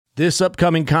This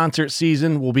upcoming concert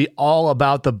season will be all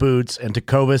about the boots, and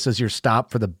Tecovas is your stop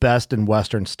for the best in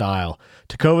Western style.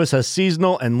 Tecovas has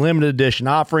seasonal and limited edition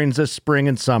offerings this spring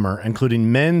and summer,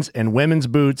 including men's and women's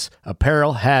boots,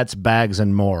 apparel, hats, bags,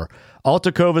 and more. All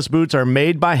Tecovas boots are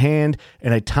made by hand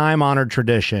in a time-honored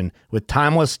tradition with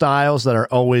timeless styles that are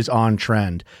always on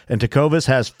trend. And Tecovas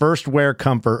has first wear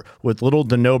comfort with little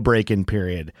to no break-in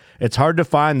period. It's hard to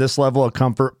find this level of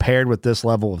comfort paired with this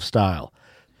level of style.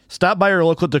 Stop by your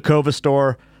local Tecovas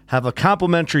store, have a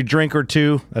complimentary drink or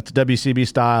two, that's WCB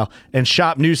style, and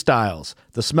shop new styles.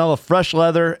 The smell of fresh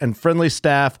leather and friendly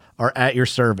staff are at your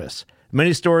service.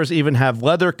 Many stores even have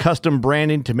leather custom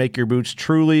branding to make your boots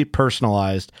truly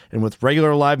personalized. And with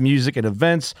regular live music and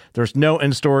events, there's no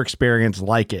in-store experience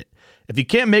like it. If you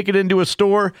can't make it into a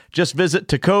store, just visit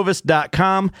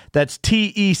tecovas.com. That's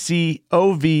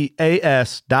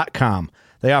TECOVAS.com.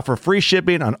 They offer free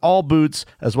shipping on all boots,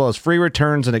 as well as free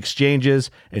returns and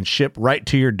exchanges, and ship right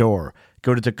to your door.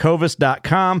 Go to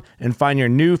tecovas.com and find your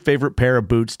new favorite pair of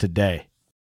boots today.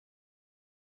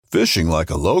 Fishing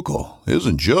like a local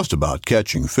isn't just about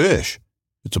catching fish.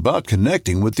 It's about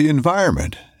connecting with the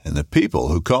environment and the people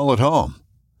who call it home.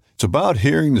 It's about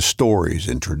hearing the stories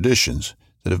and traditions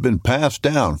that have been passed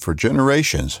down for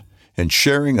generations and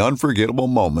sharing unforgettable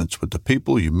moments with the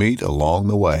people you meet along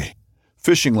the way.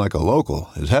 Fishing like a local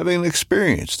is having an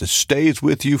experience that stays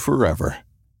with you forever.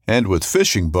 And with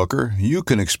Fishing Booker, you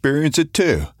can experience it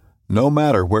too, no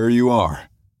matter where you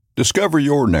are. Discover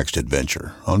your next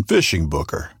adventure on Fishing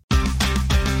Booker.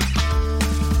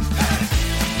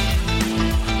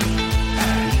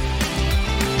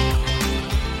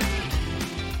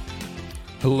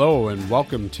 Hello and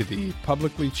welcome to the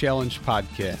Publicly Challenged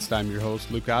Podcast. I'm your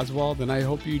host, Luke Oswald, and I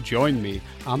hope you join me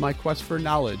on my quest for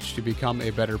knowledge to become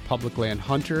a better public land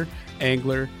hunter,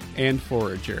 angler, and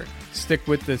forager. Stick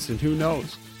with this and who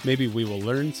knows, maybe we will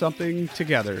learn something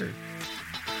together.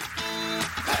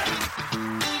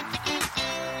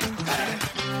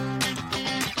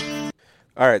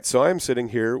 All right, so I'm sitting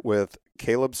here with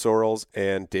Caleb Sorrells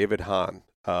and David Hahn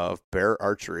of Bear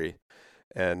Archery.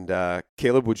 And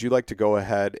Caleb, would you like to go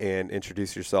ahead and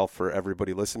introduce yourself for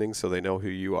everybody listening so they know who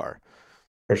you are?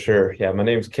 For sure. Yeah, my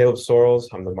name is Caleb Sorrells.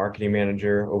 I'm the marketing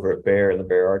manager over at Bear and the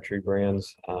Bear Archery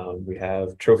brands. We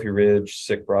have Trophy Ridge,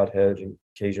 Sick Broadhead, and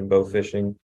Cajun Bow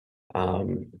Fishing.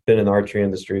 Been in the archery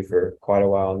industry for quite a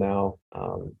while now.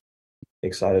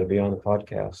 Excited to be on the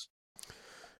podcast.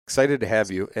 Excited to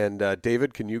have you. And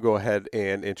David, can you go ahead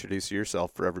and introduce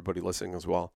yourself for everybody listening as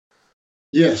well?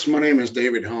 Yes, my name is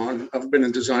David Hahn. I've been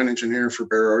a design engineer for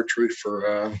Bear Archery for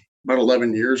about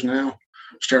 11 years now.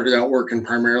 Started out working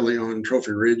primarily on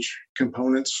Trophy Ridge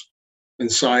components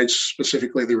and sights,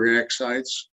 specifically the React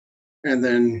sights. And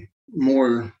then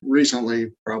more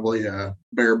recently, probably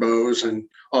Bear bows and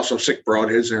also Sick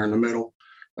Broadheads there in the middle.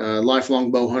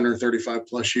 Lifelong bow hunter, 35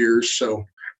 plus years. So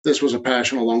this was a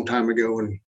passion a long time ago.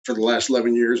 And for the last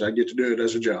 11 years, I get to do it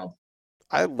as a job.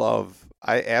 I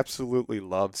absolutely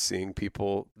love seeing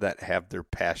people that have their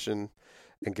passion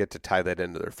and get to tie that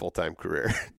into their full-time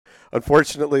career.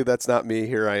 Unfortunately, that's not me.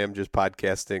 Here I am just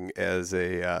podcasting as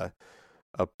a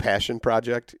passion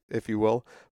project, if you will.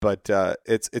 But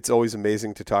it's always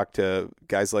amazing to talk to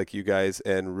guys like you guys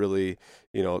and really,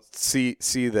 see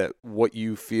that what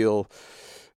you feel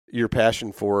your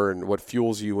passion for and what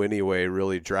fuels you anyway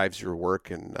really drives your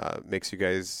work and makes you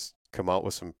guys come out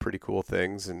with some pretty cool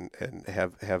things and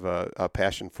have a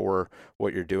passion for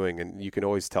what you're doing. And you can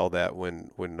always tell that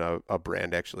when a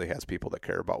brand actually has people that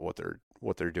care about what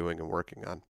they're doing and working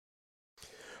on.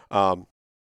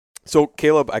 So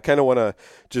Caleb, I kind of want to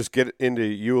just get into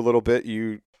you a little bit.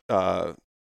 You kind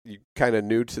of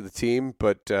new to the team,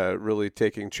 but really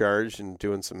taking charge and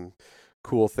doing some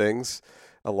cool things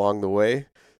along the way.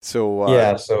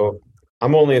 So So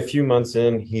I'm only a few months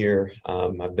in here.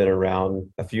 I've been around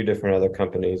a few different other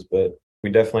companies, but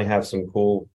we definitely have some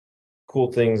cool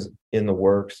things in the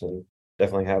works and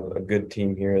definitely have a good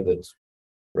team here that's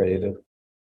ready to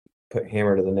put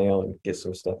hammer to the nail and get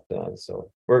some stuff done.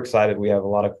 So we're excited. We have a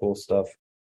lot of cool stuff,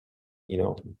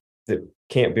 that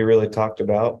can't be really talked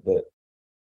about, but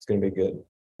it's going to be good.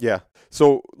 Yeah.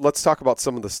 So let's talk about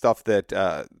some of the stuff that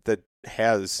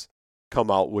has come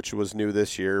out, which was new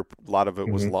this year. A lot of it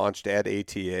was launched at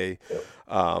ATA. Yep.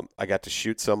 I got to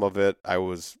shoot some of it. I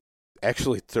was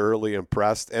actually thoroughly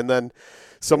impressed. And then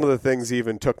some of the things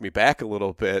even took me back a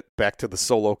little bit, back to the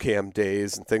solo cam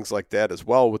days and things like that as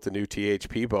well with the new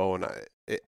THP bow. And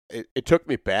it took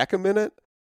me back a minute,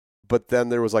 but then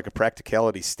there was like a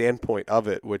practicality standpoint of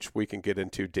it, which we can get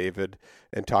into, David,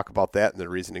 and talk about that and the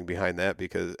reasoning behind that,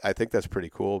 because I think that's pretty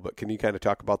cool. But can you kind of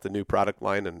talk about the new product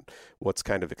line and what's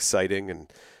kind of exciting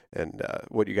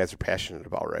what you guys are passionate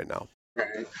about right now.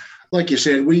 Right. Like you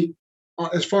said,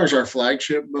 as far as our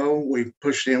flagship bow, we've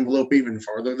pushed the envelope even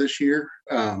farther this year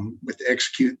with the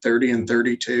Execute 30 and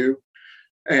 32.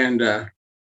 And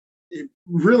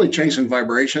really chasing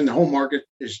vibration. The whole market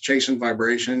is chasing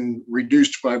vibration,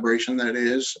 reduced vibration, that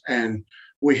is. And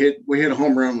we hit a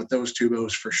home run with those two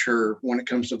bows for sure when it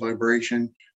comes to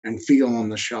vibration and feel on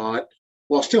the shot,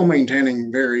 while still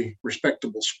maintaining very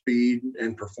respectable speed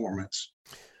and performance.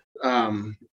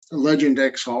 Legend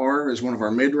XR is one of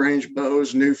our mid-range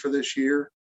bows, new for this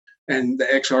year. And the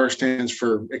XR stands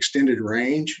for extended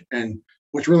range. And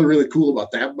what's really, really cool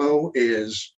about that bow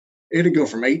is it'd go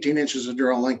from 18 inches of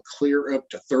draw length clear up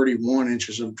to 31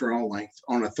 inches of draw length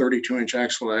on a 32-inch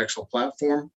axle-to-axle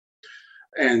platform.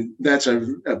 And that's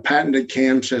a patented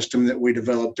cam system that we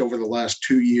developed over the last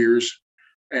 2 years.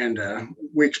 And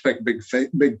we expect big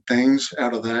things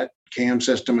out of that cam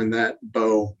system and that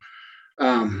bow.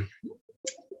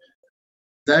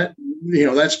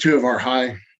 That's two of our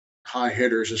high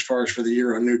hitters as far as for the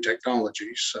year on new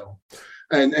technology. So,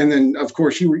 and then of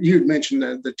course you had mentioned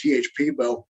the THP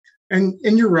bow, and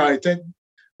you're right that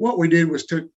what we did was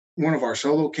took one of our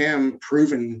solo cam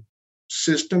proven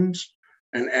systems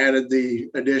and added the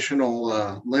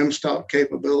additional limb stop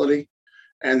capability,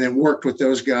 and then worked with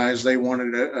those guys. They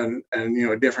wanted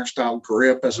a different style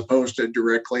grip as opposed to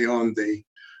directly on the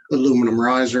aluminum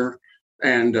riser.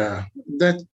 And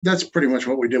that's pretty much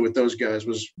what we did with those guys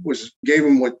was gave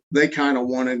them what they kind of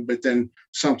wanted, but then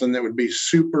something that would be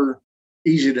super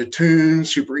easy to tune,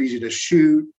 super easy to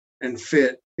shoot, and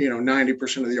fit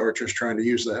 90% of the archers trying to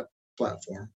use that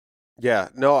platform. Yeah,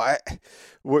 no,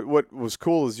 what was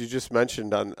cool is you just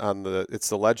mentioned on it's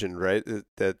the Legend, right?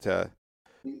 The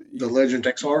Legend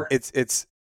XR. It's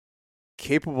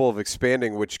capable of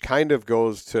expanding, which kind of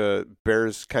goes to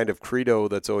Bear's kind of credo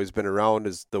that's always been around,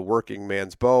 is the working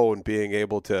man's bow, and being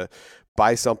able to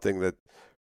buy something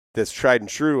that's tried and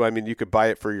true. I mean, you could buy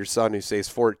it for your son who says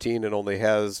 14 and only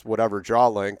has whatever draw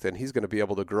length, and he's going to be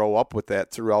able to grow up with that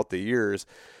throughout the years,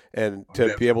 and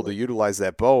to be able to utilize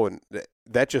that bow. And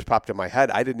that just popped in my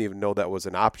head. I didn't even know that was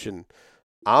an option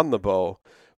on the bow.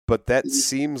 But that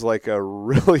seems like a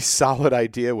really solid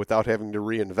idea without having to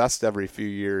reinvest every few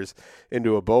years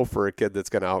into a bow for a kid that's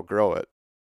going to outgrow it.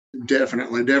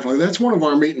 Definitely. That's one of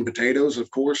our meat and potatoes, of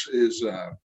course, is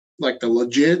like the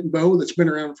legit bow that's been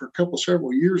around for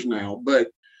several years now. But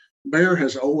Bear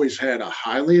has always had a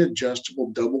highly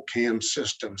adjustable double cam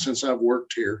system since I've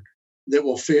worked here that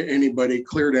will fit anybody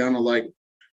clear down to, like,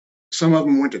 some of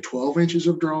them went to 12 inches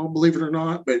of draw, believe it or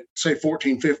not, but say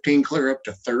 14, 15, clear up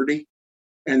to 30.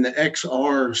 And the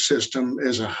XR system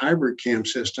is a hybrid cam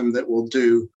system that will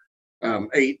do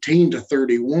 18 to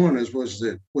 31 was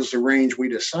the range we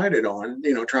decided on,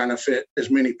 trying to fit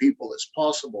as many people as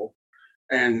possible.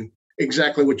 And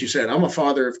exactly what you said, I'm a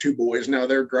father of two boys. Now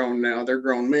they're grown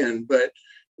men. But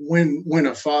when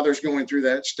a father's going through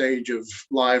that stage of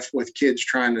life with kids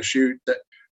trying to shoot, that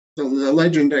the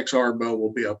Legend XR bow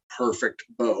will be a perfect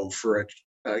bow for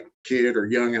a kid or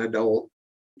young adult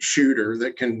shooter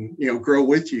that can grow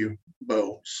with you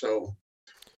bow. So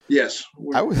yes,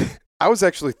 I was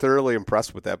actually thoroughly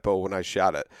impressed with that bow when I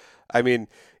shot it. I mean,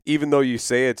 even though you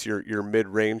say it's your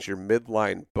mid-range, your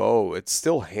midline bow, it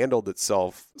still handled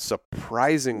itself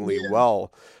surprisingly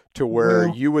well to where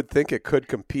you would think it could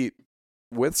compete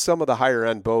with some of the higher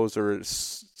end bows, or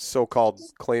so-called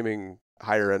claiming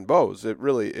higher end bows. It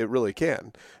really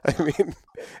can. I mean,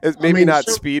 it's maybe not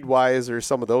speed wise or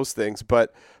some of those things,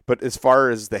 but as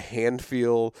far as the hand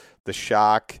feel, the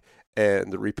shock,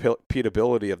 and the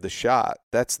repeatability of the shot,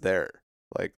 that's there.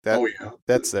 Like that. Oh, yeah.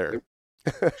 That's there.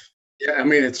 Yeah, I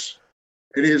mean, it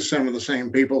is some of the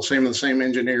same people, some of the same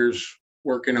engineers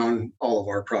working on all of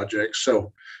our projects.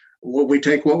 So we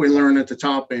take what we learn at the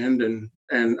top end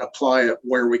and apply it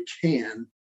where we can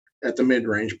at the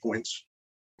mid-range points.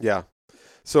 Yeah.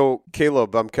 So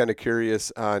Caleb, I'm kind of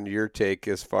curious on your take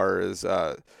as far as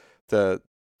the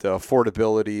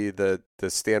affordability, the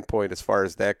standpoint as far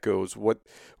as that goes.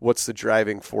 What's the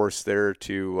driving force there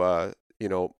to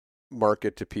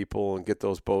market to people and get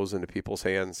those bows into people's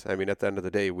hands? I mean, at the end of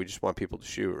the day, we just want people to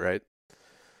shoot, right?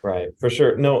 Right, for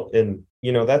sure. No, and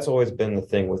that's always been the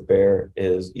thing with Bear,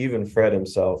 is even Fred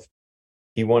himself,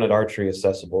 he wanted archery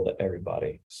accessible to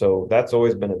everybody. So that's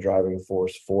always been a driving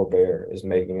force for Bear, is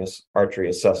making us archery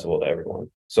accessible to everyone.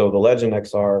 So the Legend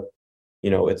XR,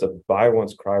 it's a buy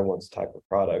once, cry once type of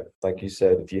product. Like you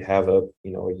said, if you have a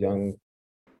young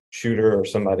shooter or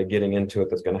somebody getting into it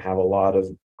that's going to have a lot of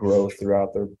growth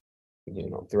throughout their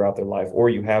life, or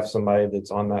you have somebody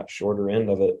that's on that shorter end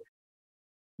of it,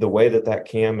 the way that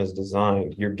cam is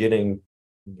designed, you're getting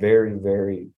very,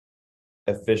 very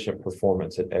efficient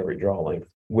performance at every draw length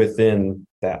within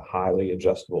that highly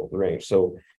adjustable range.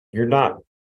 So you're not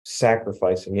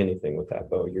sacrificing anything with that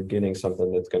bow. You're getting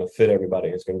something that's going to fit everybody.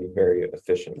 It's going to be very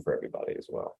efficient for everybody as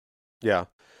well. Yeah.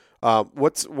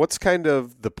 What's kind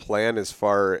of the plan as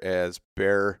far as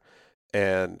bear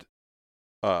and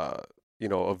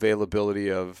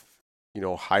availability of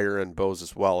higher end bows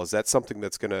as well? Is that something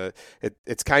that's gonna?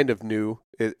 It's kind of new.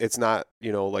 It's not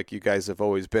like you guys have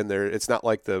always been there. It's not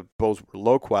like the bows were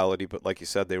low quality, but like you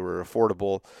said, they were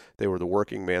affordable. They were the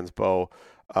working man's bow.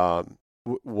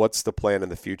 What's the plan in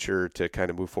the future to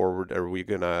kind of move forward? Are we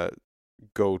gonna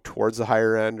go towards the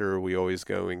higher end, or are we always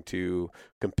going to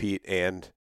compete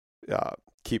and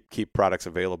keep products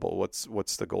available?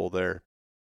 What's the goal there?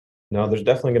 No, there's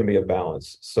definitely going to be a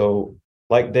balance. So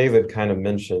like David kind of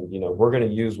mentioned, we're going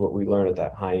to use what we learn at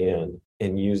that high end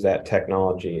and use that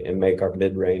technology and make our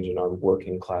mid-range and our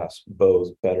working class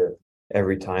bows better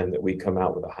every time that we come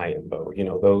out with a high-end bow.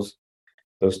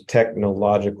 Those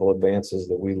technological advances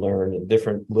that we learn and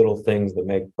different little things that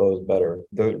make bows better,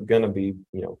 they're going to be,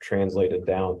 translated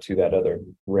down to that other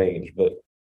range. But,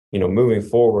 moving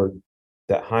forward,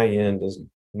 that high end is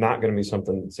not going to be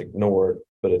something that's ignored,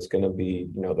 but it's going to be,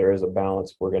 there is a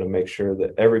balance. We're going to make sure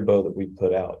that every bow that we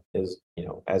put out is,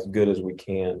 as good as we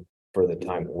can for the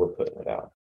time that we're putting it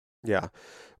out. Yeah.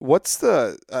 What's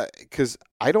because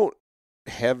I don't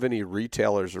have any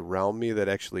retailers around me that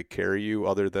actually carry you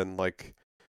other than like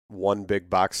one big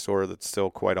box store that's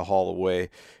still quite a haul away.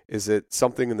 Is it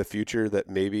something in the future that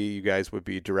maybe you guys would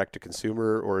be direct to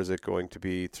consumer, or is it going to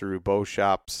be through bow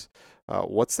shops?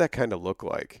 What's that kind of look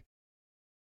like?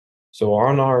 So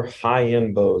on our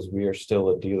high-end bows, we are still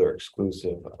a dealer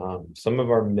exclusive. Some of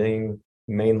our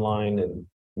mainline and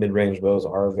mid-range bows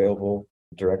are available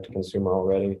direct to consumer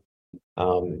already,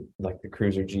 like the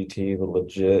Cruiser GT, the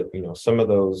Legit. Some of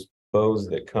those bows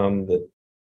that come that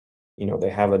they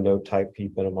have a no type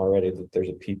peep in them already. That there's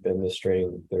a peep in the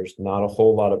string. There's not a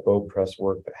whole lot of bow press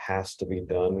work that has to be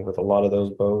done with a lot of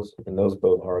those bows, and those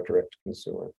bows are direct to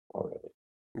consumer already.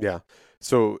 Yeah.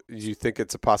 So do you think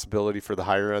it's a possibility for the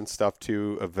higher end stuff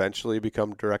to eventually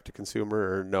become direct to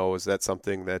consumer, or no? Is that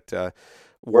something that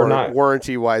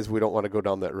warranty wise, we don't want to go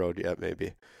down that road yet?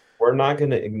 Maybe we're not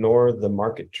going to ignore the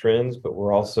market trends, but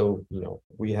we're also,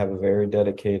 we have a very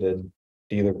dedicated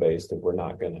dealer base that we're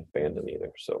not going to abandon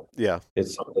either. So yeah,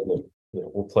 it's something that,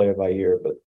 we'll play it by ear,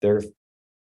 but they're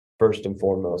first and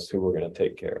foremost who we're going to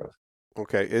take care of.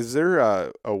 Okay. Is there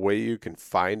a way you can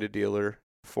find a dealer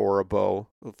for a bow,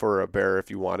 for a bear,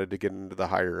 if you wanted to get into the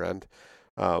higher end?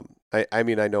 I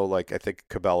mean, I know, like, I think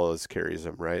Cabela's carries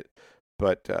them, right?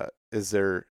 But is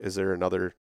there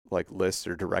another like list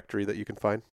or directory that you can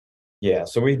find? Yeah,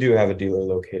 so we do have a dealer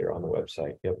locator on the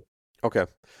website. Yep. Okay.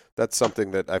 That's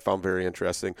something that I found very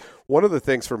interesting. One of the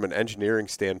things from an engineering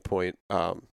standpoint,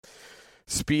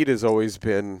 speed has always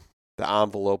been the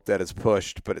envelope that is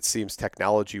pushed, but it seems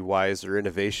technology-wise or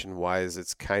innovation-wise,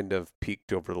 it's kind of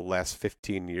peaked over the last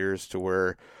 15 years to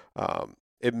where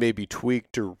it may be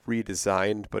tweaked or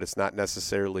redesigned, but it's not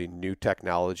necessarily new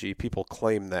technology. People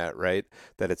claim that, right?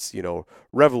 That it's,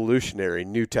 revolutionary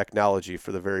new technology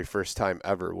for the very first time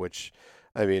ever, which,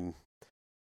 I mean,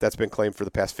 that's been claimed for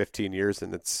the past 15 years,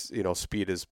 and it's, speed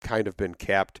has kind of been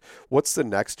capped. What's the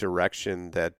next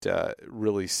direction that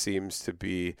really seems to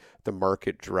be the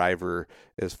market driver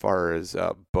as far as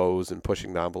bows and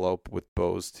pushing the envelope with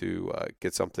bows to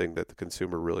get something that the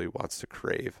consumer really wants to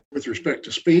crave? With respect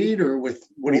to speed, or with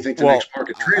what do you think the next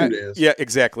market trend is? Yeah,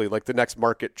 exactly. Like the next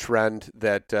market trend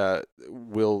that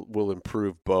will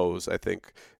improve bows, I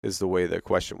think, is the way the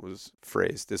question was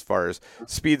phrased. As far as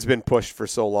speed's been pushed for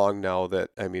so long now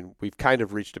that, I mean, we've kind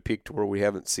of reached a peak to where we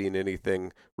haven't seen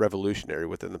anything revolutionary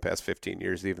within the past 15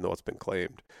 years, even though it's been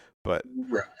claimed. But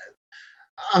right.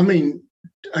 I mean,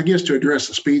 I guess to address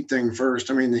the speed thing first,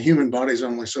 I mean, the human body's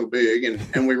only so big,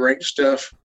 and we rate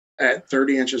stuff at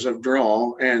 30 inches of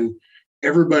draw, and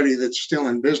everybody that's still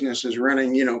in business is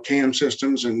running, cam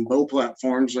systems and bow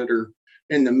platforms that are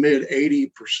in the mid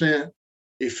 80%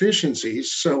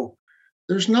 efficiencies. So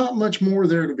there's not much more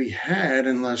there to be had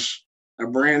unless a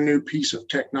brand new piece of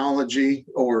technology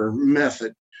or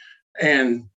method.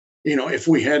 And, if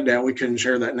we had that, we couldn't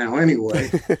share that now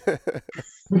anyway.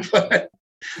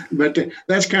 But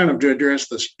that's kind of to address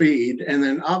the speed. And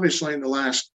then obviously in the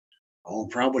last,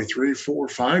 probably 3, 4,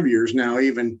 5 years now,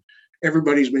 even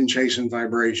everybody's been chasing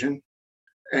vibration.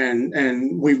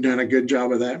 And we've done a good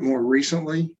job of that more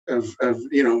recently of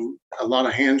a lot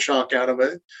of hand shock out of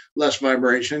it, less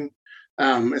vibration.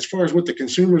 As far as what the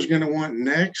consumer is going to want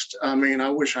next, I mean, I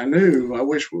wish I knew. I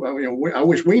wish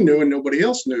we knew and nobody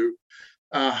else knew.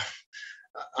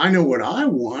 I know what I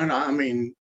want. I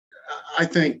mean, I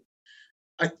think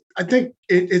I think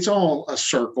it's all a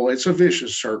circle. It's a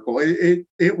vicious circle.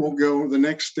 It will go. The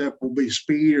next step will be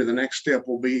speed, or the next step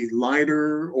will be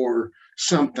lighter, or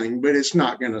something. But it's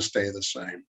not going to stay the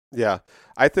same. Yeah,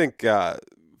 I think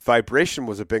vibration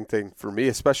was a big thing for me,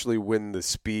 especially when the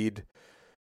speed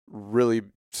really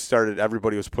started.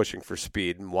 Everybody was pushing for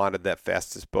speed and wanted that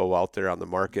fastest bow out there on the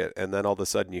market. And then all of a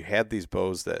sudden you had these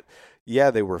bows that,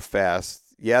 yeah, they were fast.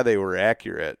 Yeah, they were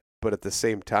accurate. But at the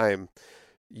same time,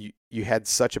 you had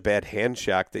such a bad hand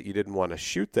shock that you didn't want to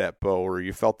shoot that bow, or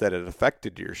you felt that it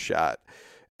affected your shot.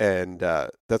 And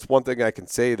that's one thing I can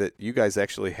say, that you guys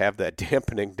actually have that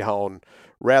dampening down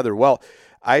rather well.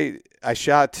 I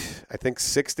shot, I think,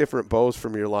 6 different bows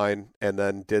from your line, and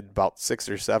then did about 6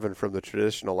 or 7 from the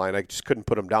traditional line. I just couldn't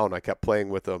put them down. I kept playing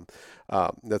with them.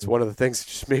 That's one of the things that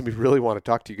just made me really want to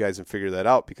talk to you guys and figure that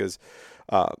out, because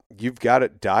you've got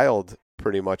it dialed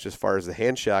pretty much as far as the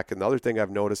hand shock. And the other thing I've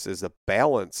noticed is the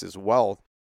balance as well.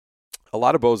 A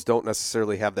lot of bows don't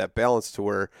necessarily have that balance to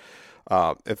where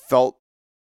it felt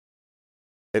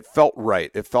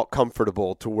right. It felt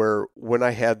comfortable to where when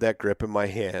I had that grip in my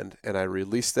hand and I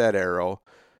released that arrow,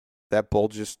 that bowl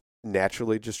just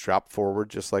naturally just dropped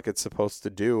forward just like it's supposed to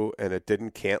do, and it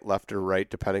didn't cant left or right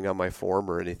depending on my form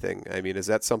or anything. I mean, is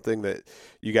that something that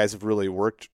you guys have really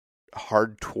worked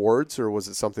hard towards, or was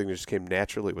it something that just came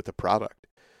naturally with the product?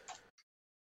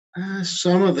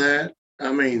 Some of that.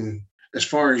 I mean, as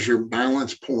far as your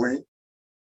balance point,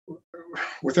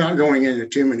 without going into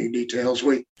too many details,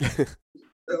 we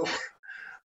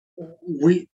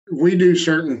do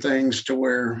certain things to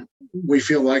where we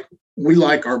feel like we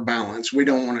like our balance. We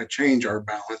don't want to change our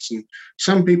balance. And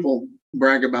some people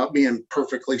brag about being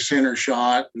perfectly center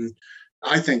shot, and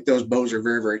I think those bows are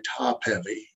very, very top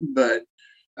heavy. But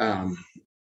I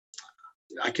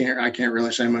can't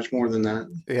really say much more than that.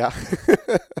 Yeah.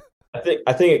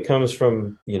 I think it comes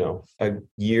from,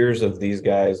 years of these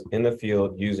guys in the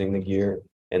field using the gear,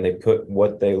 and they put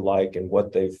what they like and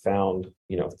what they've found,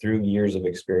 through years of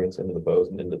experience into the bows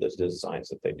and into the designs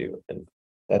that they do. And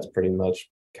that's pretty much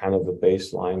kind of the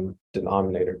baseline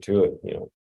denominator to it.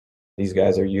 These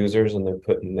guys are users, and they're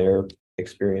putting their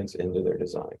experience into their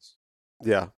designs.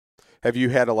 Yeah. Have you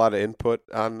had a lot of input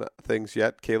on things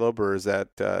yet, Caleb, or is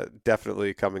that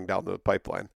definitely coming down the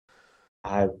pipeline?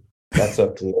 That's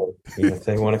up to them. If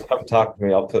they want to come talk to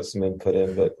me, I'll put some input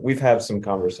in, but we've had some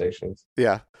conversations.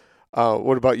 Yeah.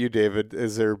 What about you, David?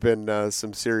 Has there been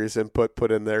some serious input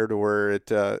put in there to where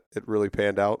it really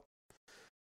panned out?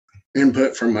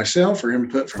 Input from myself or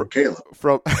input from Caleb?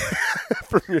 From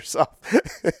yourself.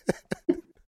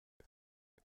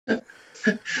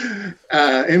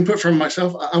 Input from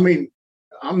myself. I mean,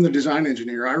 I'm the design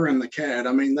engineer. I run the CAD.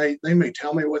 I mean, they may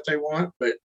tell me what they want,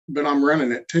 but I'm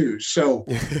running it too. So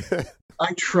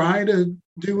I try to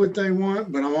do what they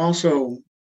want, but I'm also,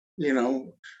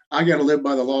 I got to live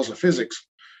by the laws of physics.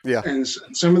 Yeah. And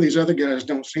some of these other guys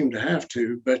don't seem to have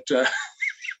to. But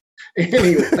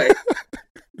anyway,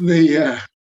 they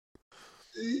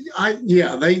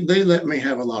let me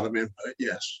have a lot of input.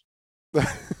 Yes.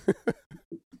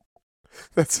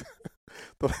 That's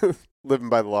living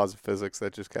by the laws of physics.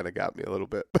 That just kind of got me a little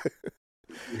bit.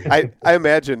 I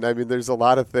imagine, there's a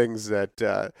lot of things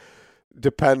that,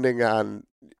 depending on,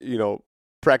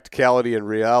 practicality and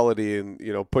reality and,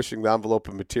 pushing the envelope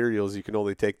of materials, you can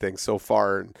only take things so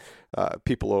far. And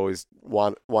people always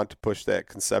want to push that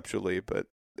conceptually, but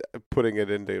putting it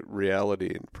into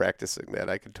reality and practicing that,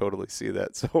 I can totally see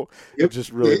that. So It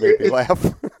just really made me laugh.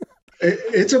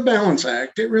 It's a balance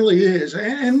act. It really is.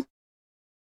 And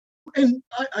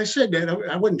I said that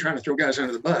I wasn't trying to throw guys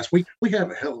under the bus. We have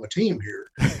a hell of a team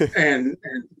here, and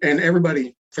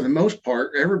everybody, for the most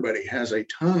part, everybody has a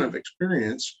ton of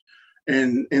experience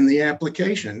in the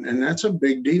application, and that's a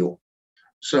big deal.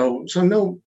 So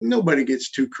nobody gets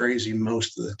too crazy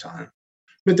most of the time,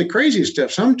 but the craziest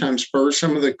stuff sometimes spurs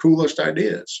some of the coolest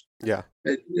ideas. Yeah,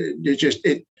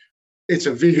 it's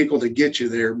a vehicle to get you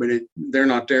there, but they're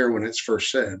not there when it's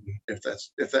first said. If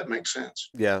that makes sense.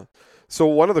 Yeah. So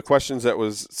one of the questions that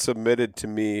was submitted to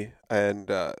me, and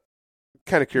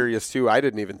kind of curious too, I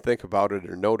didn't even think about it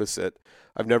or notice it.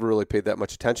 I've never really paid that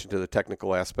much attention to the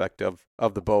technical aspect of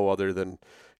the bow, other than,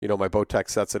 my bow tech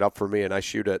sets it up for me and I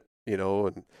shoot it,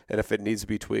 and if it needs to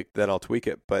be tweaked, then I'll tweak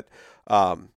it. But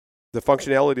the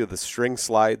functionality of the string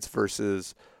slides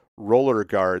versus roller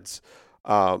guards,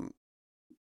 the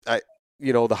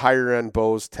higher end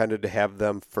bows tended to have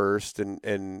them first,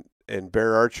 and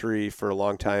bear archery for a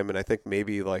long time, and I think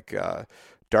maybe like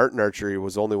dart and archery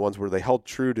was only ones where they held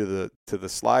true to the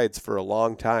slides for a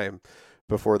long time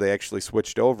before they actually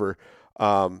switched over.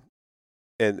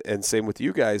 and same with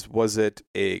you guys, was it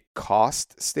a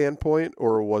cost standpoint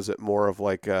or was it more of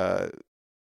like a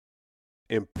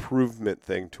improvement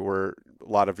thing to where a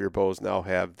lot of your bows now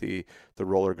have the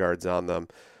roller guards on them?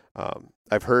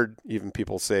 I've heard even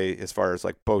people say, as far as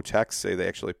like bow techs, say they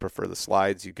actually prefer the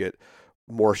slides. You get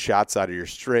more shots out of your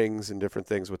strings and different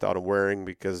things without them wearing,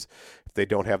 because if they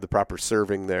don't have the proper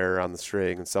serving there on the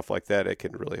string and stuff like that, it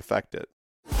can really affect it.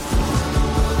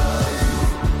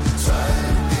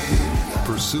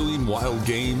 Pursuing wild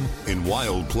game in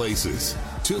wild places.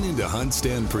 Tune in to Hunt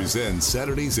Stand Presents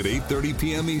Saturdays at 8:30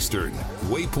 p.m. Eastern.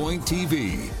 Waypoint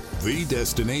TV, the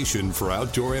destination for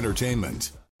outdoor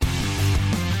entertainment.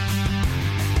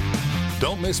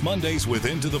 Don't miss Mondays with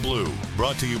Into the Blue,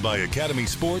 brought to you by Academy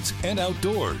Sports and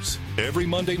Outdoors. Every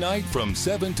Monday night from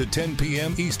 7 to 10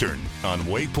 p.m. Eastern on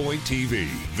Waypoint TV,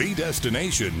 the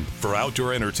destination for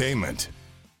outdoor entertainment.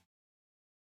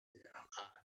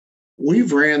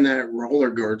 We've ran that roller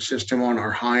guard system on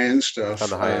our high-end stuff On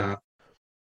the high end.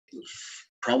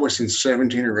 Probably since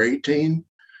 17 or 18.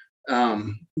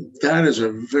 That is a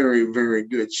very, very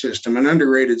good system, an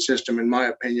underrated system, in my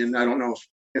opinion. I don't know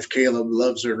if Caleb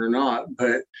loves it or not,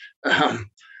 but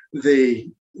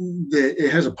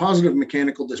it has a positive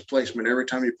mechanical displacement every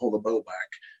time you pull the bow back,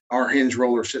 our hinge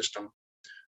roller system.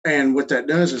 And what that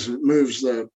does is it moves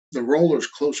the rollers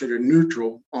closer to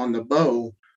neutral on the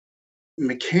bow.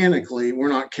 Mechanically, we're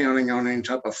not counting on any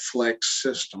type of flex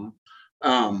system.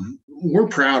 We're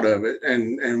proud of it,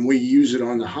 and we use it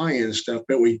on the high end stuff,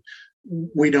 but we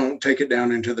don't take it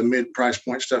down into the mid price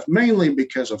point stuff, mainly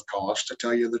because of cost, to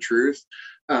tell you the truth.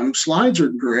 Slides are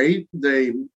great.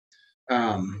 They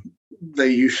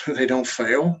usually don't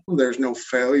fail. There's no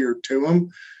failure to them.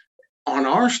 On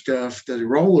our stuff, the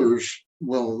rollers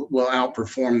will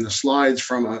outperform the slides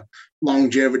from a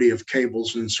longevity of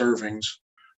cables and servings.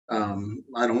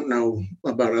 I don't know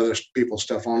about other people's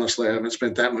stuff. Honestly, I haven't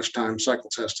spent that much time cycle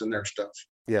testing their stuff.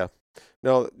 Yeah.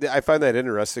 No, I find that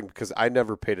interesting because I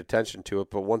never paid attention to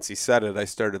it. But once he said it, I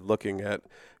started looking at,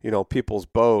 people's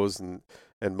bows and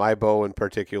my bow in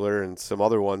particular and some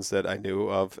other ones that I knew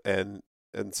of. And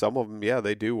some of them, yeah,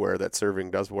 they do wear that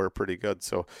serving does wear pretty good.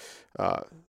 So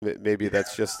maybe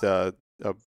that's just a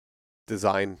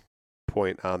design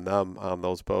point on them, on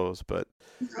those bows. But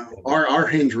our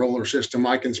hinge roller system,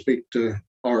 I can speak to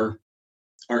our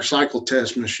cycle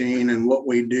test machine and what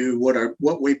we do,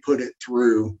 what we put it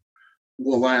through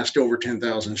will last over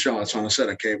 10,000 shots on a set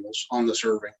of cables on the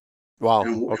serving. Wow.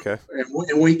 And okay.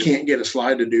 And we can't get a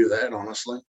slide to do that,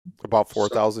 honestly. About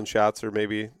 4,000 shots or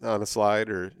maybe on a slide,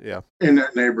 or yeah. In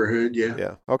that neighborhood. Yeah.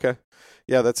 Yeah. Okay.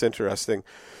 Yeah. That's interesting.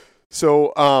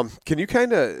 So, can you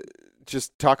kind of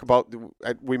just talk about,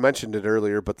 we mentioned it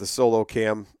earlier, but the Solo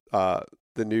Cam,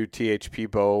 the new THP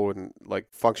bow and like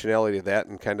functionality of that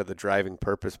and kind of the driving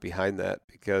purpose behind that,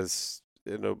 because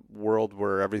in a world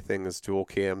where everything is dual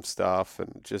cam stuff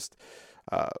and just,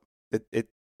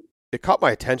 it caught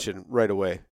my attention right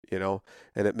away, and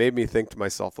it made me think to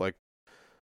myself, like,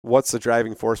 what's the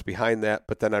driving force behind that?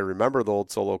 But then I remember the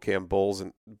old Solo Cam bows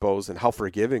and how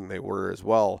forgiving they were as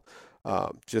well.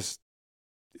 Just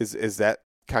is that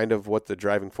kind of what the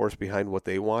driving force behind what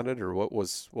they wanted, or what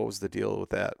was the deal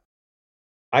with that?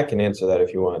 I can answer that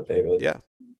if you want, David. Yeah.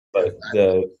 But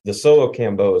the Solo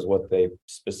Cam bow is what they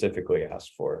specifically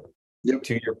asked for. Yep.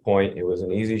 To your point, it was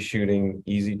an easy shooting,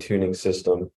 easy tuning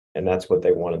system, and that's what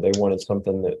they wanted. They wanted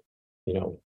something that,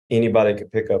 anybody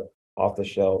could pick up off the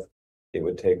shelf. It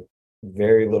would take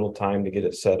very little time to get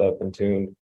it set up and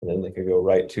tuned, and then they could go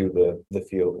right to the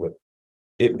field with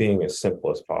it being as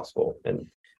simple as possible. And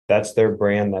that's their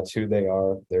brand. That's who they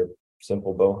are. They're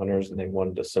simple bow hunters, and they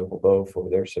wanted a simple bow for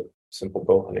their simple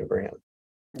bow hunting brand.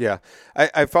 Yeah.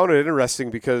 I found it interesting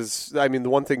because, the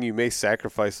one thing you may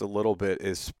sacrifice a little bit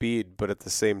is speed, but at the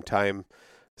same time,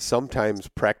 sometimes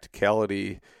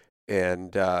practicality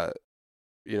and,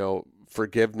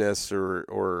 forgiveness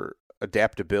or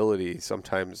adaptability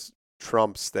sometimes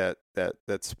trumps that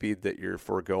speed that you're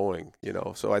foregoing,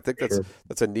 So I think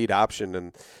that's a neat option,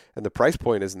 and the price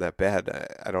point isn't that bad.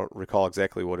 I don't recall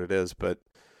exactly what it is, but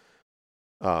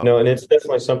no, and it's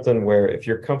definitely something where if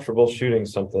you're comfortable shooting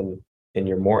something and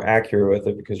you're more accurate with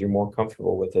it because you're more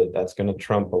comfortable with it, that's going to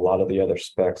trump a lot of the other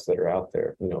specs that are out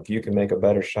there. If you can make a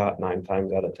better shot 9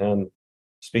 times out of 10,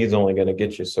 speed's only going to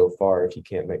get you so far if you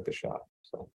can't make the shot.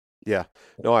 So yeah,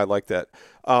 no, I like that.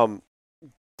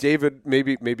 David,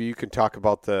 maybe you can talk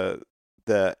about the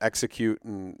Execute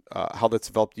and how that's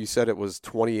developed. You said it was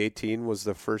 2018 was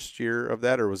the first year of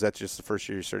that, or was that just the first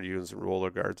year you started using roller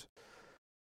guards?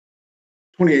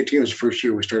 2018 was the first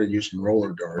year we started using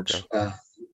roller guards. Okay.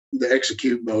 The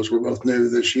Execute bows were both new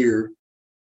this year.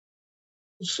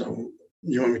 So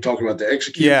You want me to talk about the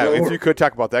Execute? Yeah, bow, if or- you could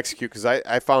talk about the Execute, because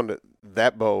I found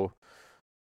that bow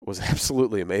was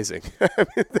absolutely amazing. I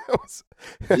mean, that was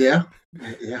Yeah,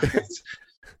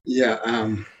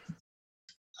 yeah.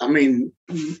 I mean,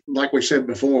 like we said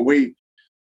before,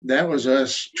 that was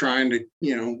us trying to,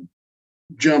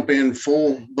 jump in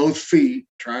full both feet,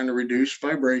 trying to reduce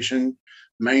vibration,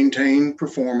 maintain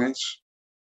performance,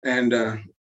 and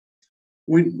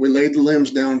we laid the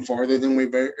limbs down farther than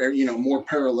we've, more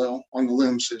parallel on the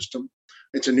limb system.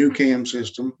 It's a new cam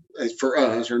system for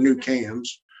us, or new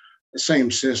cams, the same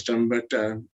system, but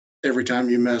every time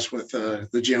you mess with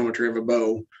the geometry of a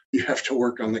bow, you have to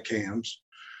work on the cams.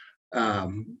 I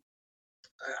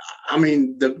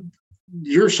mean,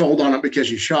 you're sold on it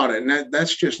because you shot it, and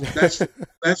that's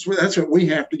what we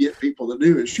have to get people to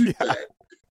do is shoot that,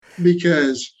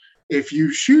 because if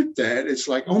you shoot that, it's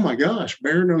like, oh my gosh,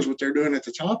 Bear knows what they're doing at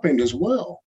the top end as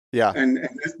well. Yeah. And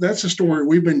that's a story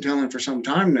we've been telling for some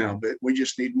time now, but we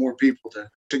just need more people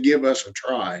to give us a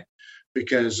try,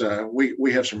 because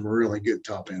we have some really good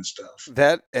top end stuff.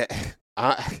 That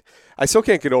I still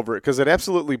can't get over it, because it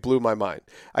absolutely blew my mind.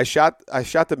 I shot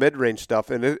the mid-range stuff,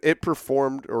 and it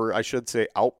performed, or I should say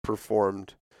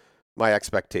outperformed my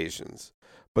expectations.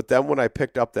 But then when I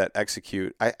picked up that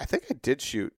Execute, I think I did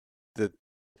shoot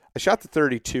I shot the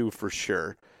 32 for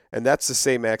sure, and that's the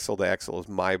same axle to axle as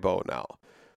my bow now.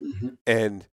 Mm-hmm.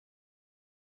 And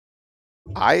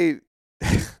I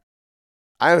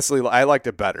honestly, I liked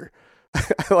it better.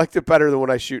 I liked it better than what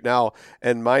I shoot now.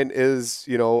 And mine is,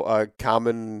 a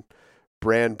common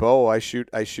brand bow. I shoot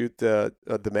the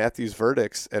Mathews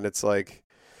Verdicts, and it's like,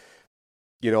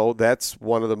 that's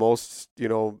one of the most,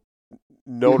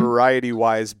 notoriety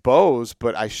wise bows,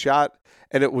 but I shot,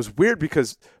 and it was weird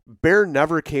because Bear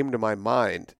never came to my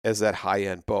mind as that high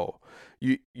end bow.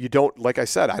 You don't, like I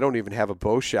said, I don't even have a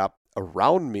bow shop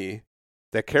around me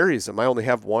that carries them. I only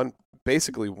have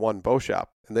basically one bow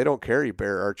shop, and they don't carry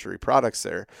Bear archery products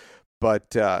there.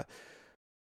 But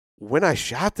when I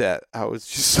shot that, I was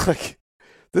just like,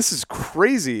 this is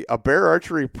crazy, a Bear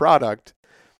archery product,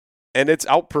 and it's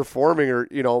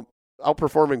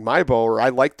outperforming my bow, or I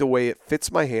like the way it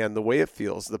fits my hand, the way it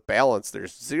feels, the balance.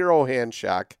 There's zero hand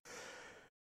shock.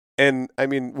 And I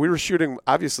mean, we were shooting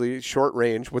obviously short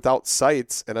range without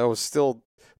sights, and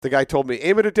the guy told me,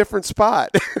 aim at a different spot,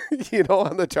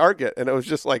 on the target. And it was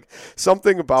just like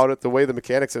something about it, the way the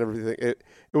mechanics and everything, it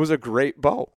was a great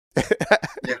bow.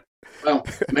 Yeah. Well,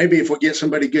 maybe if we get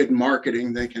somebody good in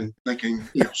marketing, they can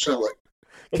sell it.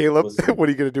 Caleb, what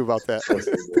are you going to do about that?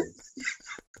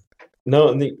 No,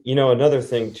 and another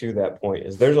thing to that point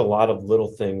is there's a lot of little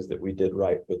things that we did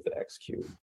right with the Execute.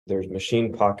 There's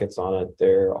machine pockets on it.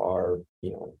 There are,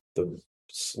 the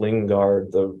sling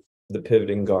guard, the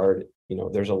pivoting guard.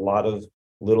 There's a lot of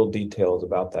little details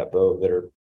about that bow that are,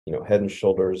 head and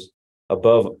shoulders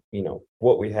above,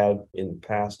 what we had in the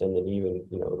past, and then even,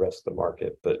 the rest of the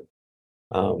market. But,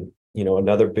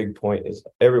 another big point is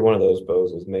every one of those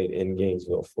bows is made in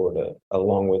Gainesville, Florida,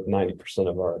 along with 90%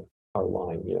 of our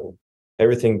line.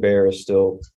 Everything Bear is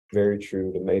still very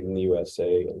true to made in the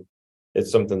USA, and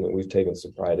it's something that we've taken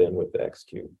some pride in with the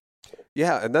Execute.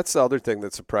 Yeah, and that's the other thing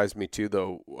that surprised me too,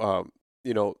 though.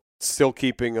 Still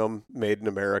keeping them made in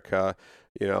America,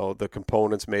 the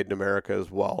components made in America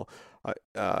as well.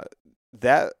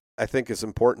 That I think is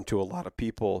important to a lot of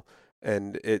people,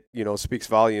 and it, speaks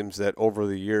volumes that over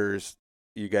the years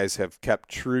you guys have kept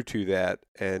true to that,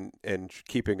 and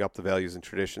keeping up the values and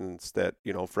traditions that,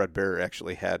 Fred Bear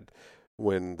actually had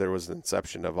when there was the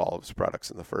inception of all of his products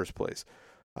in the first place.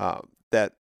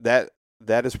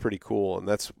 That is pretty cool, and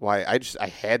that's why I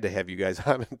had to have you guys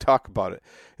on and talk about it.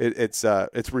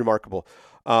 It's remarkable.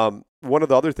 One of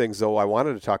the other things, though, I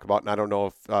wanted to talk about, and I don't know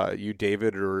if you,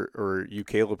 David, or you,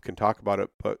 Caleb, can talk about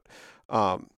it, but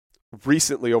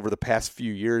recently, over the past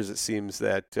few years, it seems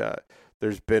that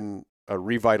there's been a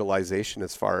revitalization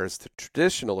as far as the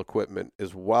traditional equipment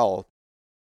as well,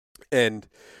 and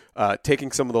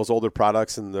taking some of those older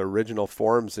products in the original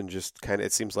forms, and just kind of,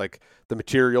 it seems like the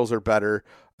materials are better,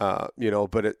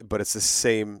 but it's the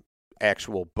same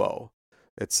actual bow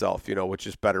itself, which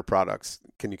is better products.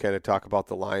 Can you kind of talk about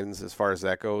the lines as far as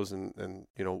that goes, and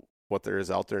what there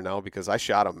is out there now? Because I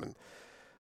shot them, and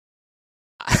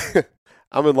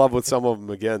I'm in love with some of them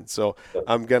again. So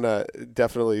I'm going to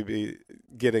definitely be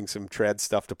getting some trad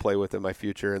stuff to play with in my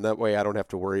future. And that way I don't have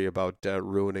to worry about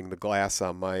ruining the glass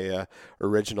on my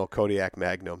original Kodiak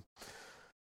Magnum.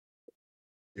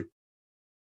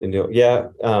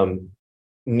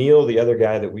 Neil, the other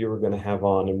guy that we were going to have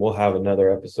on, and we'll have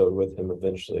another episode with him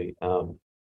eventually.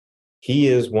 he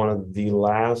is one of the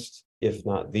last, if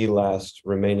not the last,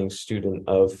 remaining student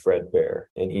of Fred Bear.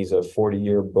 And he's a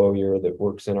 40-year bowyer that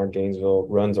works in our Gainesville,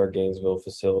 runs our Gainesville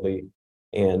facility.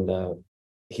 And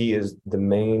he is the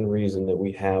main reason that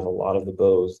we have a lot of the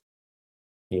bows,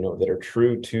 that are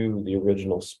true to the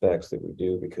original specs that we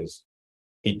do, because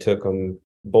he took them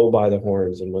bull by the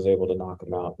horns and was able to knock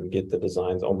them out and get the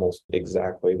designs almost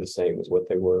exactly the same as what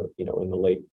they were, in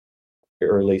the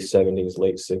early 70s,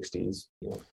 late 60s.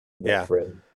 Yeah.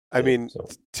 Fred. I mean,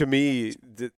 to me,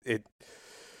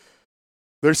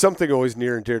 there's something always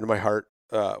near and dear to my heart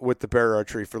with the Bear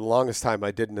Archery. For the longest time,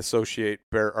 I didn't associate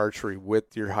Bear Archery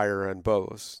with your higher end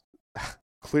bows.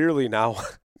 Clearly now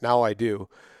I do.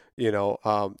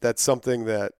 That's something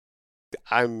that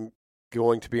I'm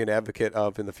going to be an advocate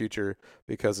of in the future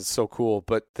because it's so cool.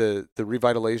 But the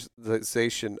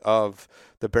revitalization of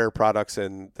the Bear products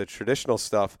and the traditional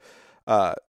stuff,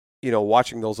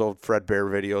 watching those old Fred Bear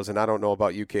videos, and I don't know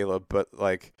about you, Caleb, but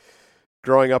like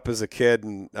growing up as a kid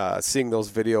and seeing those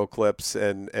video clips,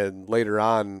 and later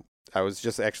on, I was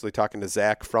just actually talking to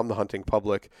Zach from the Hunting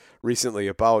Public recently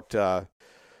about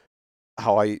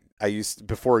how I used,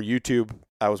 before YouTube,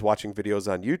 I was watching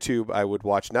videos on YouTube. I would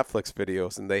watch Netflix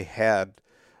videos, and they had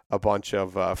a bunch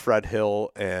of Fred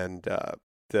Hill and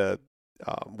the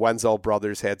Wenzel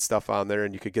brothers had stuff on there,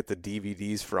 and you could get the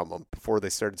DVDs from them before they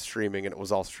started streaming, and it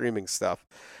was all streaming stuff.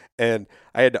 And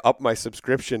I had to up my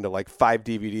subscription to like 5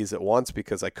 DVDs at once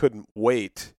because I couldn't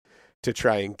wait to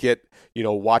try and get,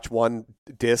 watch one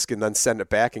disc and then send it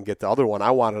back and get the other one.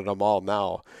 I wanted them all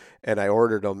now, and I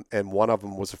ordered them, and one of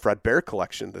them was a Fred Bear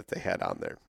collection that they had on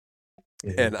there.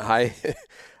 Mm-hmm. And I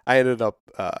ended up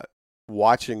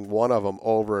watching one of them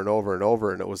over and over and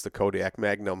over, and it was the Kodiak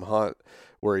Magnum hunt,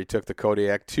 where he took the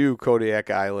Kodiak to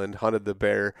Kodiak Island, hunted the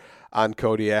bear on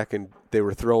Kodiak, and they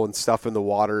were throwing stuff in the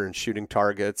water and shooting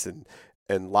targets and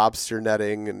lobster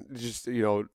netting and just,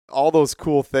 all those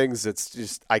cool things. It's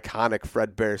just iconic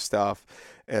Fred Bear stuff,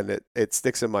 and it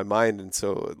sticks in my mind. And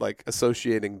so, like,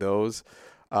 associating those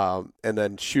and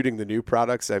then shooting the new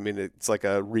products, I mean, it's like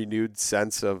a renewed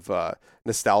sense of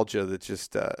nostalgia that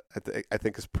just I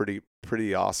think is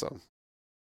pretty awesome.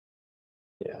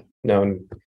 Yeah, no,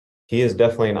 he is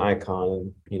definitely an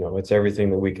icon. It's everything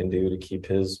that we can do to keep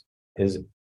his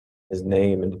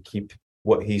name and to keep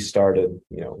what he started,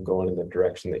 going in the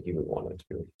direction that he would want it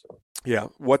to. So. Yeah.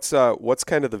 What's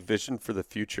kind of the vision for the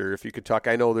future? If you could talk,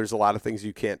 I know there's a lot of things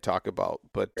you can't talk about,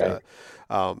 but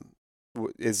right.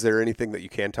 Is there anything that you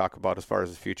can talk about as far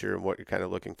as the future and what you're kind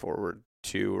of looking forward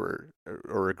to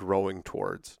or growing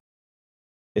towards?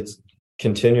 It's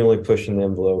continually pushing the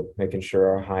envelope, making sure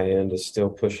our high end is still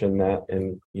pushing that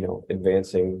and,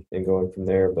 advancing and going from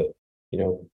there. But,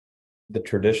 the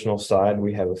traditional side,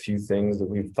 we have a few things that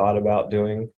we've thought about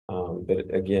doing.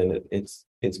 But again, it's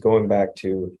going back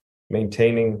to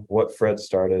maintaining what Fred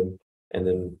started and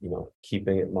then,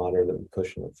 keeping it modern and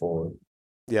pushing it forward.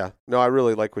 Yeah, no, I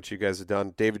really like what you guys have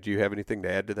done. David, do you have anything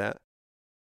to add to that?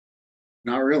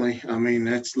 Not really. I mean,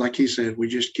 that's like he said, we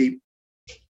just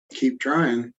keep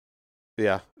trying.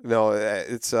 Yeah, no,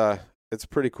 it's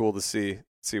pretty cool to see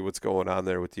what's going on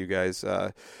there with you guys.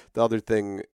 The other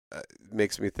thing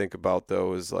makes me think about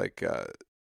though is like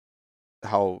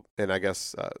how, and I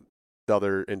guess the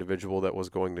other individual that was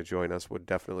going to join us would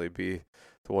definitely be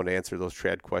the one to answer those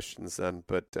trad questions then.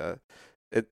 But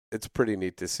it's pretty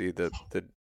neat to see the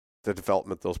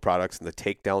development of those products and the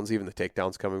takedowns, even the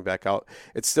takedowns coming back out.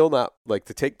 It's still not like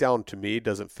the takedown to me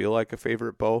doesn't feel like a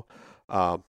favorite bow.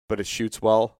 But it shoots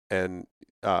well, and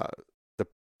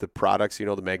the products,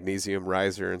 the magnesium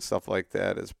riser and stuff like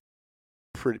that is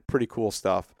pretty cool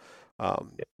stuff.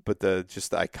 But the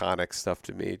iconic stuff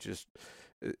to me just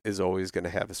is always going to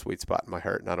have a sweet spot in my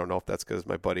heart. And I don't know if that's because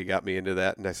my buddy got me into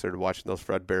that, and I started watching those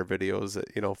Fred Bear videos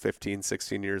at 15,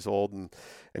 16 years old,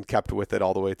 and kept with it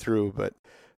all the way through. But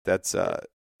that's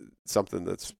something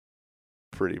that's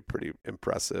pretty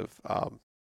impressive.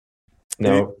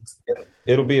 No,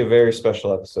 it'll be a very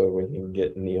special episode when you can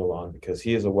get Neil on, because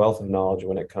he is a wealth of knowledge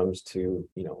when it comes to,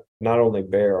 not only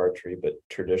bear archery, but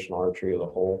traditional archery as a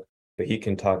whole. But he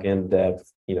can talk in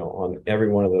depth, on every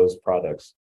one of those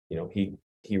products.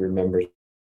 He remembers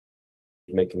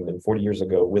making them 40 years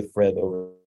ago with Fred over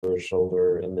his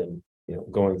shoulder, and then,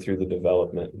 going through the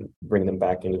development and bring them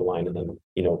back into the line. And then,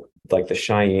 like the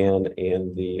Cheyenne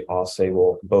and the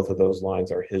Ausable, both of those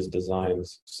lines are his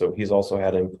designs. So he's also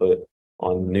had input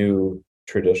on new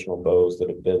traditional bows that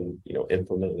have been,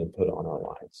 implemented and put on our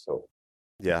line. So,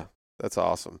 yeah, that's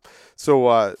awesome.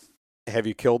 So, have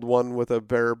you killed one with a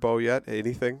bear bow yet?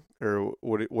 Anything, or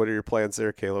what are your plans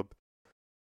there, Caleb?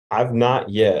 I've not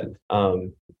yet.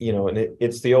 And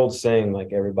it's the old saying,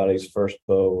 like everybody's first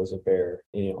bow was a bear,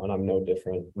 and I'm no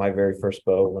different. My very first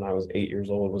bow when I was 8 years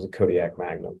old was a Kodiak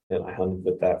Magnum, and I hunted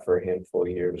with that for a handful of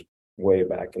years way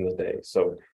back in the day.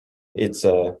 So it's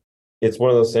one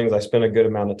of those things. I spent a good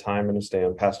amount of time in a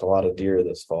stand, passed a lot of deer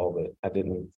this fall, but I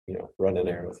didn't, run an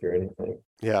arrow through anything.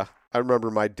 Yeah. I remember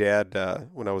my dad,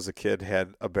 when I was a kid,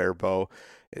 had a bear bow.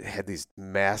 It had these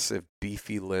massive,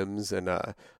 beefy limbs and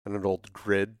an old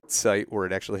grid sight where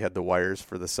it actually had the wires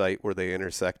for the sight where they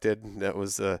intersected. And that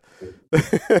was the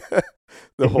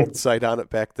whole sight on it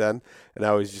back then. And I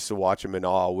always used to watch him in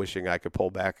awe, wishing I could pull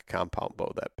back a compound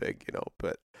bow that big,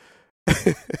 But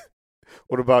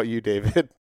what about you, David?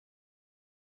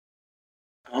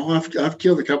 Oh, I've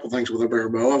killed a couple things with a bear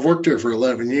bow. I've worked here for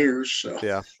 11 years. So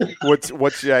yeah.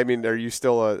 I mean, are you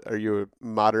a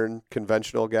modern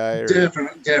conventional guy? Or?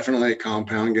 Definitely a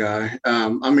compound guy.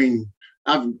 I mean,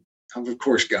 I've of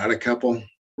course got a couple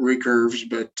recurves,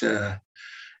 but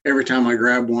every time I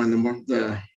grab one,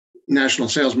 the national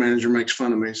sales manager makes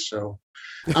fun of me. So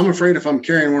I'm afraid if I'm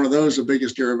carrying one of those, the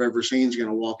biggest deer I've ever seen is going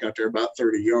to walk out there about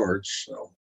 30 yards.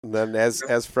 So and then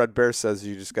as Fred Bear says,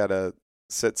 you just got to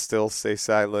sit still, stay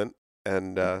silent,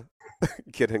 and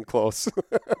get in close.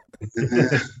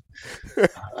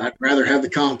 I'd rather have the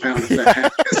compound if that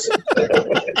happens.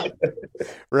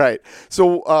 Right.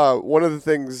 So one of the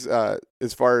things,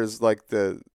 as far as like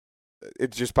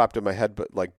it just popped in my head,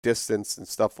 but like distance and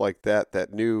stuff like that,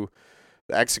 the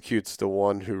Execute's the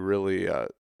one who really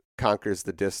conquers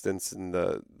the distance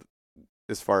and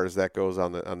as far as that goes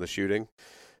on the shooting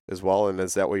as well. And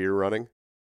is that what you're running?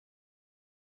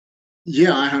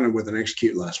 Yeah, I hunted with an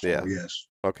Execute last fall. Yeah. Yes.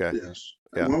 Okay. Yes.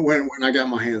 Yeah. When I got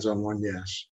my hands on one,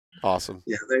 yes. Awesome.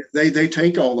 Yeah, they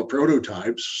take all the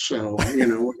prototypes, so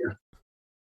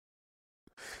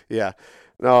Yeah.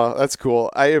 No, that's cool.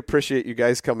 I appreciate you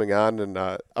guys coming on, and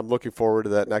I'm looking forward to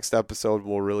that next episode.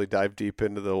 We'll really dive deep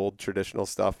into the old traditional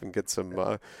stuff and get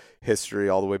some history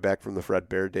all the way back from the Fred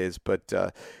Bear days. But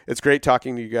it's great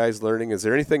talking to you guys, learning. Is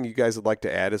there anything you guys would like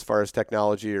to add as far as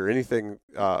technology or anything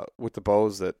with the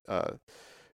bows that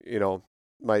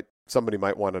somebody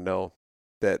might want to know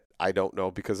that I don't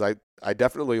know? Because I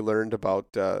definitely learned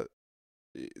about the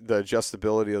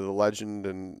adjustability of the Legend,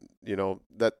 and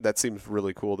that seems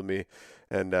really cool to me.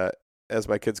 And as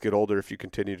my kids get older, if you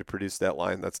continue to produce that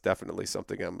line, that's definitely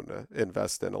something I'm going to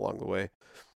invest in along the way.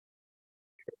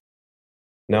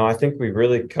 No, I think we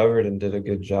really covered and did a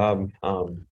good job.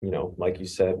 Like you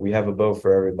said, we have a bow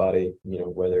for everybody,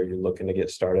 whether you're looking to get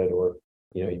started or,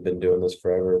 you've been doing this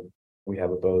forever. We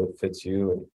have a bow that fits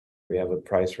you, and we have a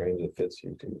price range that fits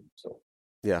you too. So,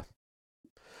 yeah.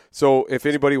 So if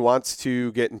anybody wants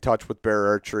to get in touch with Bear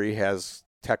Archery, has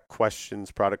tech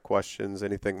questions, product questions,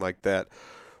 anything like that,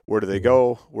 where do they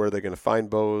go? Where are they going to find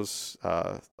bows?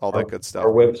 All that good stuff.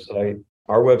 Our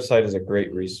website is a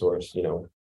great resource.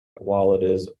 While it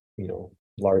is,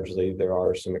 largely there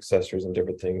are some accessories and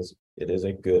different things, it is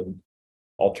a good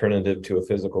alternative to a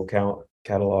physical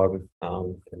catalog.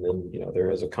 And then,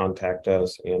 there is a contact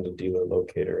us and a dealer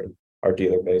locator, and our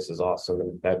dealer base is awesome,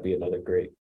 and that'd be another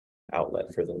great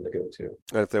outlet for them to go to.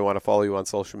 And if they want to follow you on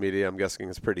social media, I'm guessing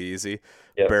it's pretty easy.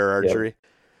 Yep, Bear Archery.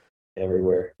 Yep.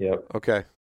 Everywhere. Yep. Okay.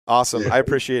 Awesome. I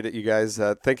appreciate it, you guys.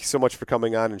 Thank you so much for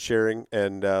coming on and sharing,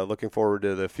 and looking forward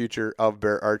to the future of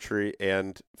Bear Archery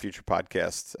and future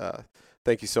podcasts.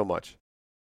 Thank you so much.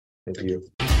 Thank you.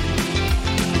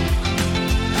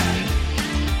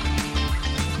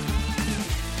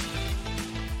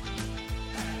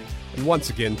 And once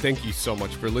again, thank you so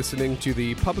much for listening to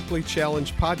the Publicly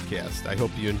Challenged podcast. I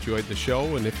hope you enjoyed the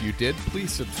show, and if you did,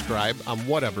 please subscribe on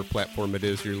whatever platform it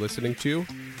is you're listening to.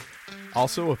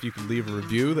 Also, if you could leave a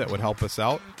review, that would help us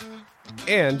out.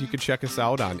 And you can check us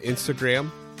out on Instagram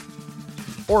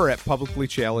or at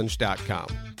publiclychallenged.com.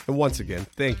 And once again,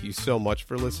 thank you so much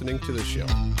for listening to the show.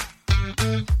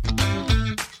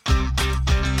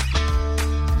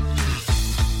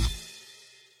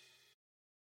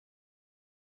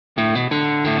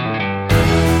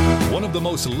 One of the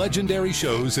most legendary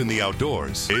shows in the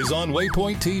outdoors is on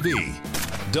Waypoint TV.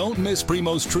 Don't miss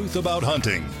Primo's Truth About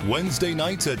Hunting, Wednesday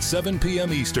nights at 7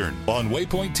 p.m. Eastern on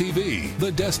Waypoint TV,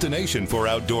 the destination for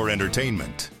outdoor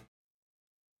entertainment.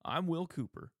 I'm Will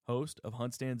Cooper, host of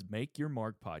HuntStand's Make Your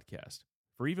Mark podcast.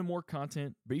 For even more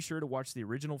content, be sure to watch the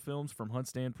original films from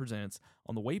HuntStand Presents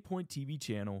on the Waypoint TV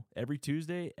channel every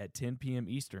Tuesday at 10 p.m.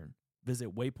 Eastern.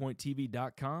 Visit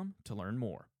waypointtv.com to learn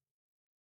more.